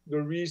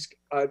the risk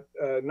at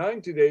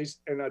 90 days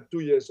and at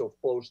 2 years of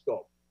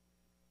post-op.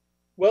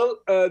 Well,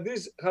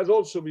 this has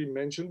also been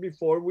mentioned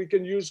before. We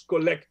can use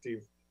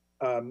collective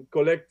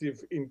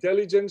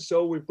intelligence.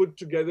 So we put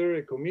together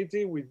a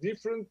committee with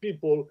different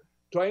people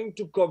trying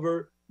to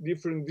cover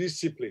different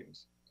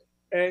disciplines.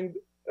 And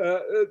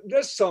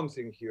there's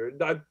something here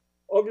that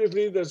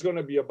obviously there's going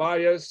to be a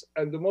bias,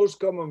 and the most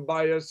common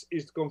bias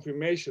is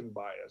confirmation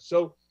bias.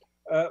 So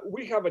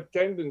we have a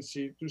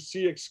tendency to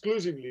see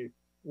exclusively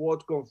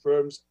what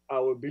confirms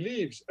our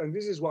beliefs, and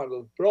this is one of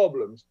the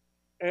problems.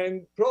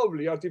 And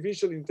probably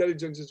artificial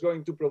intelligence is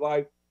going to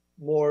provide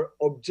more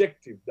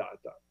objective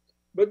data.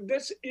 But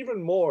there's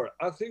even more.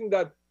 I think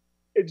that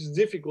it's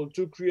difficult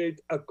to create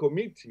a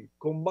committee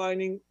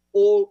combining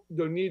all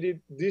the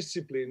needed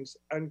disciplines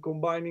and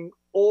combining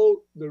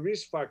all the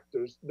risk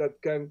factors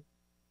that can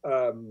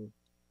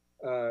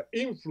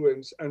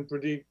influence and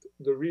predict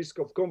the risk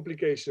of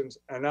complications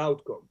and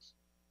outcomes.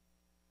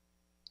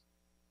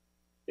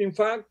 In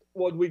fact,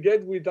 what we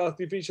get with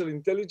artificial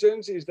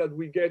intelligence is that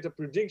we get a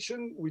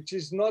prediction which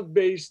is not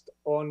based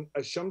on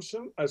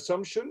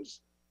assumptions.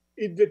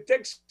 It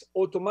detects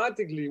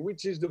automatically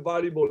which is the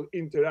variable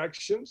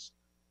interactions,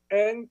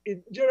 and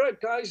it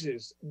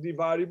hierarchizes the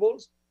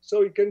variables,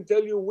 so it can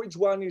tell you which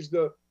one is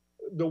the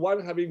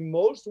one having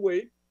most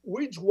weight,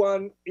 which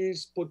one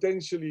is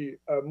potentially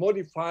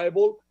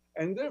modifiable,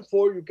 and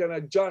therefore you can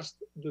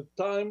adjust the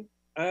time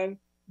and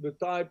the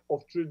type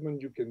of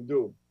treatment you can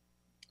do.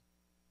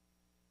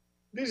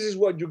 This is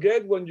what you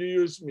get when you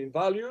use mean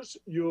values.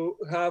 You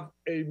have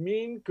a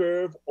mean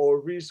curve or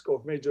risk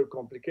of major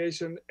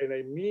complication and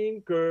a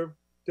mean curve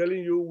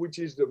telling you which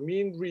is the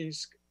mean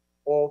risk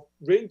of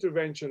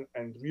reintervention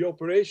and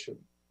reoperation.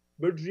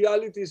 But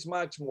reality is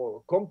much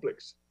more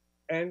complex.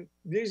 And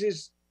this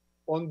is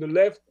on the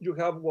left, you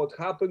have what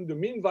happened, the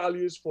mean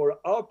values for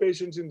our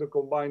patients in the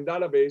combined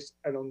database,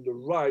 and on the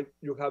right,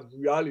 you have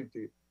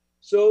reality.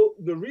 So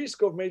the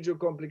risk of major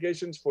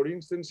complications, for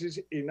instance,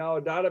 in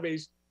our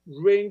database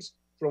range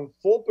from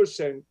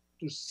 4%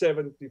 to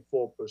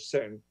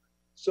 74%.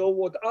 So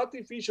what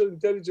artificial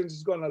intelligence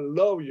is going to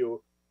allow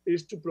you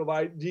is to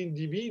provide the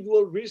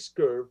individual risk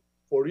curve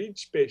for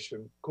each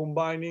patient,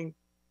 combining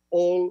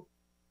all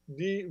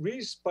the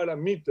risk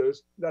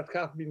parameters that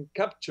have been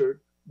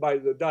captured by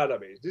the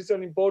database. This is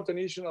an important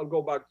issue, and I'll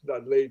go back to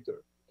that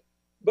later.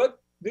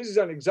 But this is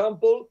an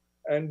example,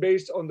 and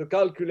based on the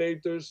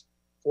calculators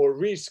for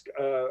risk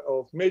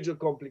of major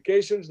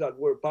complications that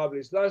were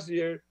published last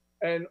year,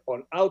 and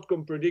on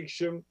outcome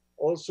prediction,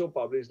 also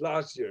published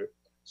last year.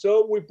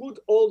 So we put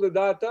all the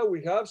data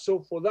we have. So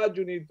for that,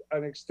 you need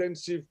an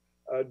extensive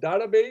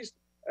database,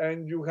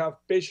 and you have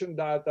patient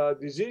data,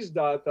 disease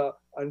data,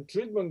 and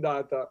treatment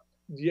data.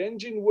 The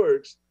engine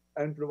works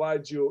and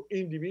provides you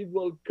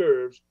individual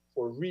curves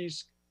for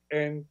risk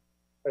and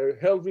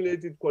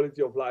health-related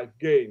quality of life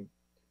gain.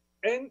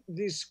 And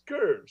these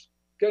curves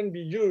can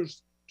be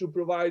used to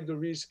provide the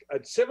risk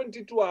at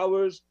 72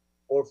 hours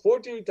or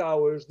 48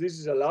 hours. This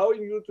is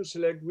allowing you to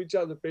select which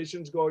are the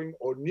patients going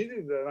or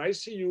needing an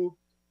ICU,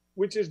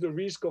 which is the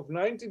risk of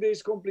 90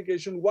 days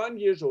complication, 1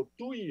 year or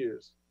 2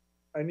 years,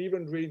 and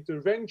even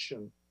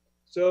reintervention.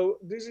 So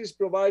this is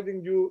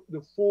providing you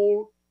the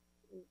full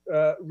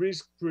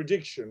risk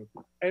prediction.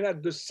 And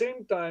at the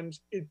same time,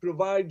 it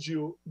provides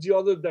you the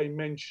other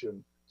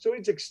dimension. So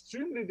it's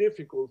extremely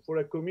difficult for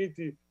a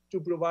committee to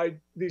provide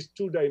these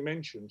two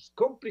dimensions,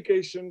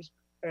 complications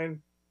and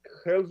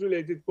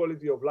health-related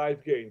quality of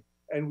life gain.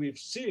 And we've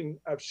seen,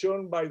 I've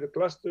shown by the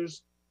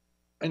clusters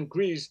and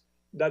CRIS,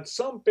 that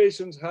some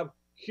patients have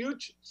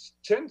huge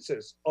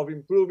chances of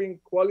improving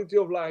quality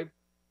of life,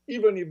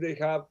 even if they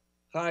have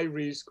high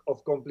risk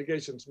of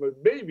complications. But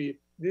maybe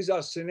these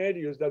are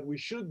scenarios that we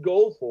should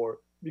go for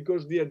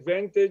because the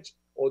advantage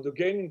or the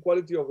gain in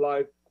quality of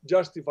life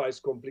justifies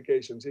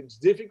complications. It's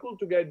difficult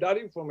to get that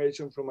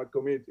information from a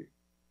committee.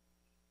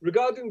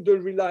 Regarding the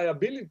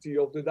reliability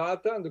of the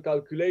data and the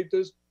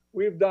calculators,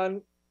 we've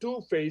done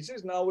 2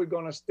 phases. Now we're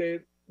going to stay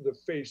the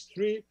phase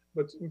 3,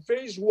 but in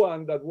phase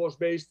 1 that was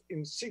based in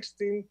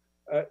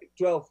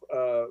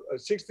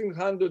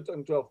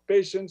 1,612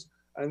 patients,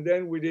 and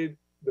then we did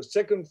the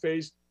second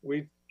phase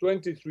with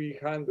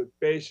 2,300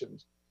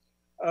 patients.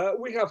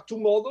 We have 2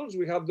 models.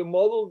 We have the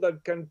model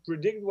that can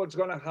predict what's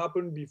going to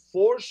happen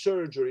before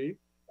surgery,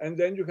 and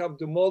then you have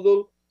the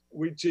model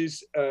which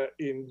is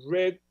in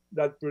red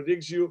that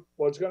predicts you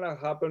what's going to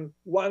happen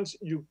once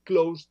you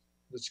close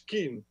the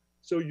skin.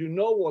 So you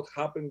know what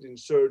happened in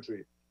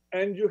surgery.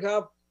 And you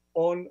have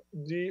on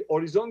the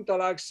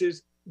horizontal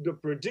axis the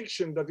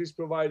prediction that is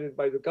provided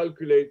by the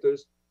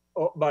calculators,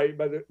 by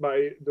the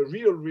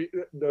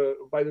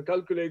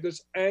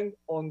calculators, and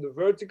on the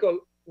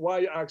vertical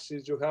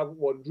y-axis you have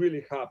what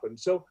really happened.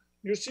 So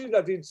you see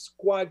that it's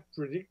quite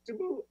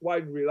predictable,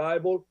 quite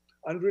reliable,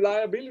 and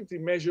reliability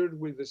measured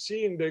with the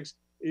C-index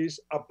is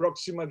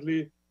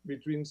approximately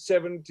between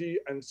 70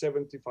 and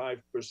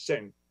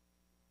 75%.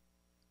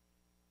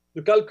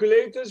 The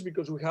calculators,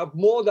 because we have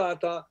more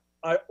data,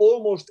 are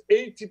almost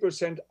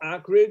 80%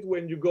 accurate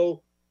when you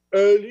go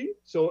early.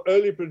 So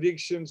early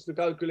predictions, the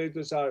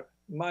calculators are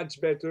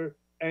much better,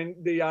 and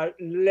they are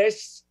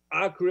less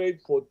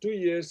accurate for 2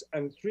 years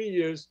and 3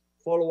 years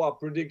follow-up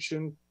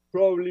prediction,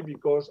 probably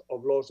because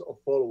of loss of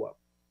follow-up.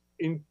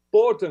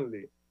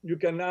 Importantly, you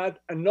can add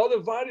another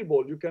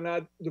variable. You can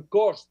add the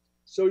cost.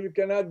 So you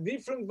can add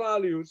different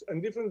values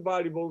and different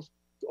variables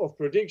of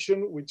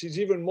prediction, which is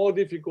even more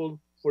difficult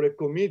for a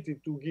committee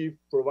to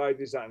provide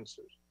these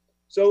answers.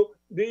 So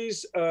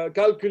these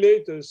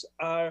calculators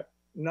are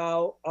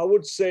now, I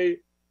would say,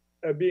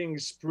 being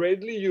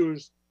spreadly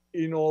used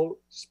in all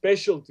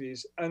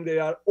specialties, and they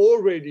are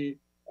already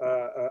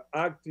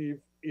active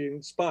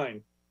in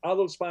spine.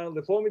 Adult spinal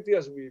deformity,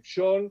 as we've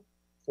shown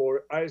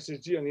for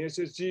ISSG and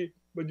ESSG,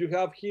 but you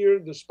have here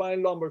the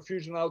spine lumbar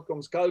fusion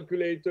outcomes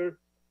calculator,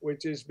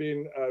 which has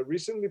been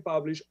recently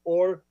published,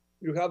 or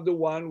you have the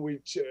one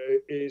which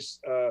is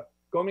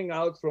coming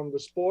out from the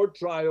sport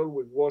trial,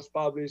 which was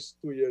published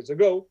 2 years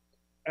ago.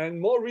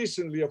 And more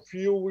recently, a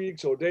few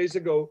weeks or days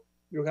ago,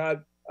 you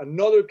had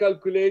another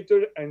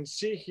calculator, and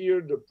see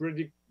here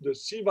the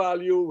C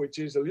value, which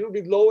is a little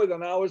bit lower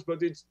than ours, but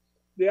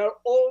they are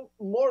all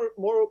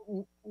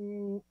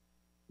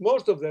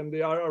most of them,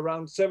 they are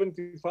around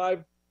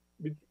 75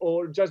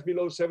 or just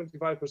below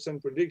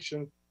 75%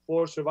 prediction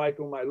for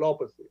cervical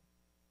myelopathy.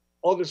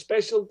 Other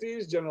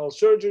specialties, general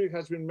surgery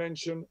has been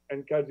mentioned,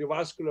 and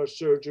cardiovascular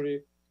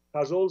surgery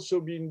has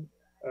also been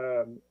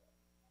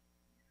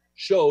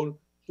shown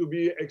to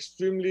be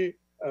extremely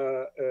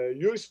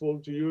useful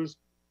to use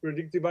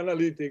predictive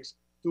analytics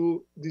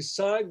to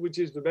decide which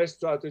is the best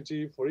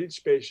strategy for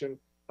each patient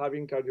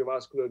having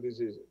cardiovascular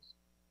diseases.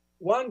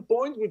 One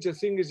point which I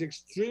think is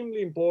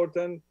extremely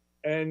important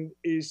and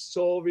is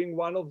solving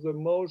one of the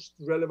most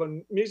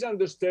relevant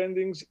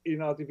misunderstandings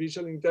in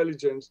artificial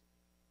intelligence.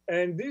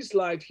 And this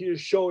slide here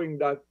showing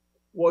that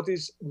what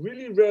is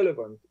really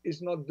relevant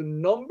is not the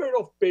number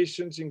of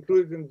patients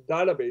included in the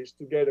database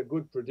to get a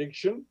good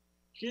prediction.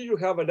 Here you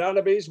have a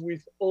database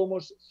with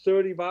almost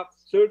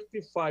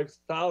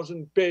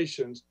 35,000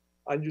 patients,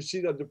 and you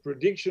see that the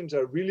predictions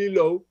are really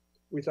low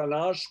with an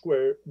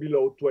R-square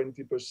below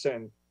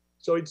 20%.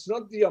 So it's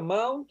not the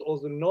amount or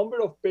the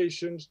number of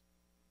patients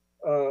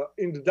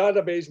in the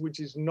database which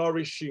is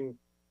nourishing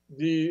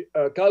the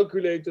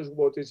calculators.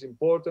 What is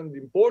important, the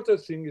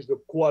important thing is the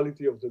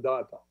quality of the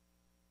data.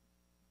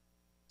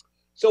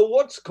 So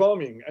what's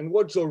coming and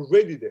what's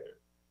already there?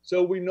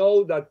 So we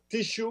know that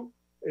tissue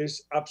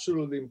is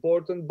absolutely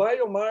important.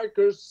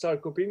 Biomarkers,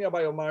 sarcopenia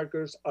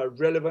biomarkers are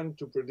relevant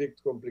to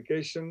predict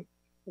complication.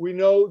 We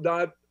know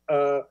that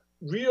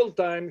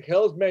real-time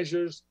health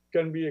measures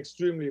can be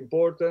extremely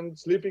important.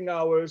 Sleeping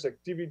hours,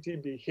 activity,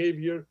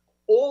 behavior,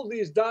 all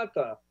these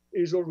data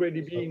is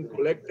already being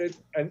collected,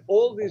 and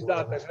all this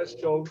data has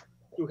shown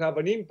to have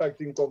an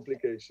impact in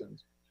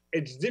complications.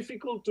 It's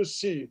difficult to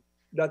see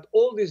that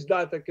all this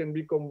data can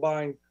be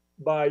combined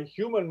by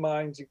human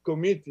minds in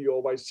committee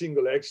or by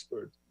single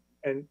experts.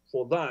 And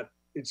for that,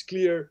 it's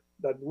clear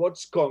that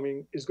what's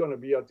coming is going to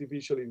be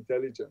artificial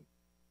intelligence.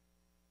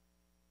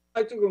 I'd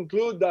like to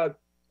conclude that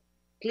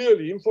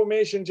clearly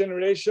information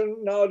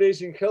generation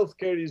nowadays in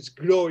healthcare is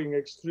growing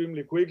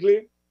extremely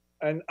quickly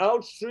and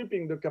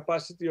outstripping the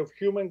capacity of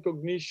human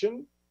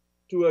cognition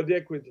to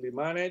adequately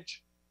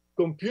manage.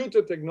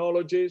 Computer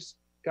technologies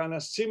can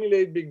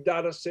assimilate big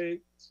data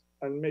sets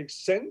and make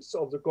sense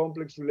of the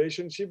complex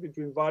relationship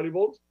between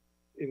variables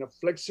in a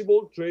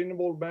flexible,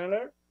 trainable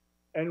manner.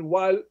 And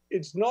while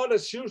it's not a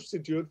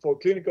substitute for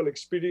clinical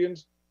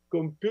experience,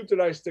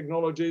 computerized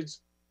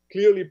technologies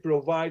clearly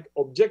provide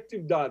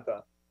objective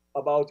data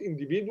about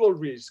individual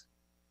risk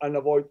and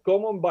avoid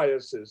common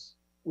biases,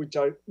 which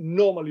are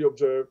normally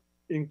observed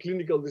in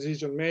clinical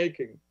decision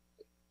making.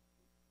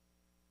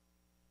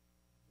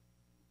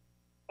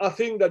 I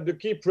think that the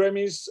key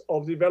premise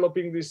of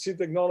developing this C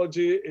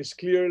technology is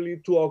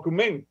clearly to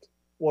augment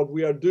what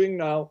we are doing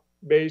now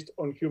based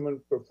on human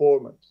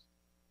performance.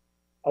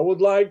 I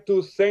would like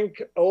to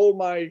thank all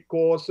my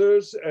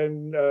co-authors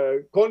and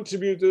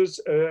contributors,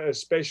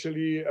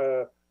 especially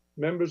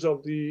members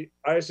of the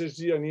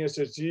ISSG and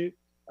ESSG,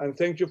 and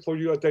thank you for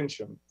your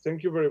attention.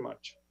 Thank you very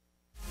much.